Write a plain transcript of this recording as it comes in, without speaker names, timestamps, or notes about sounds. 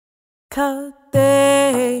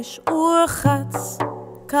Kadesh urchatz,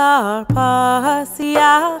 karpas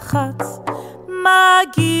yachatz,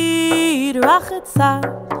 magid rachetza,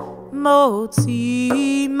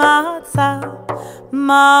 motzi matzah,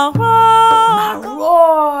 maror.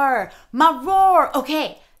 Maror! Maror!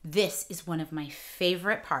 Okay, this is one of my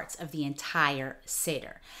favorite parts of the entire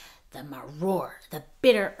Seder. The maror, the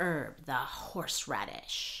bitter herb, the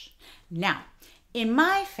horseradish. Now, in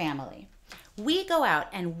my family, we go out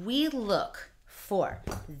and we look for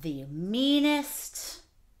the meanest,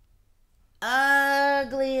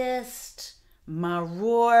 ugliest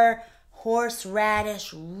maror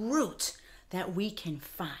horseradish root that we can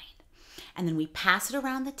find. And then we pass it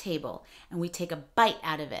around the table and we take a bite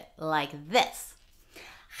out of it like this.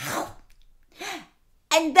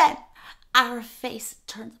 And then our face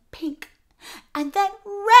turns pink and then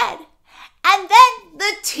red. And then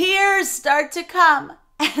the tears start to come.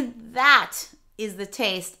 And that is the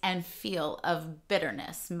taste and feel of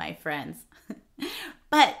bitterness, my friends.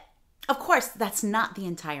 But of course, that's not the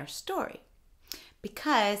entire story.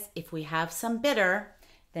 Because if we have some bitter,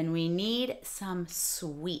 then we need some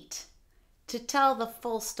sweet to tell the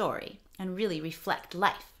full story and really reflect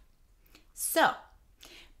life. So,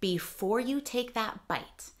 before you take that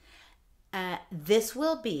bite, this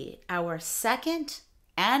will be our second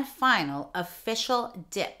and final official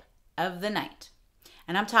dip of the night.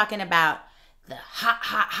 And I'm talking about the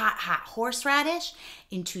hot horseradish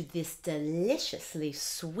into this deliciously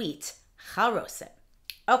sweet charoset.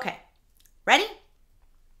 Okay, ready?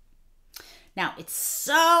 Now, it's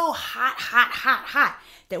so hot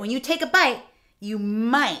that when you take a bite, you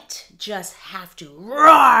might just have to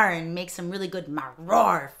roar and make some really good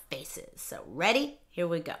maror faces. So ready? Here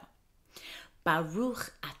we go.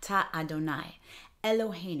 Baruch ata Adonai,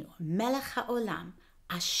 Eloheinu, melech haolam,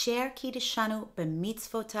 asher kiddushanu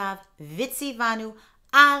b'mitzvotav vitzivanu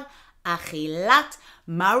al achilat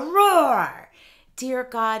maror. Dear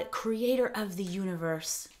God, creator of the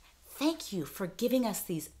universe, thank you for giving us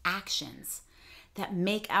these actions that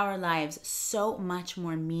make our lives so much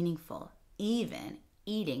more meaningful, even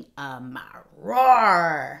eating a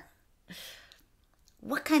maror.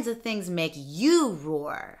 What kinds of things make you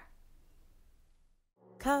roar?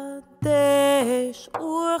 Kadesh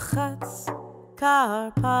urchatz,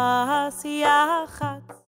 karpas yachatz.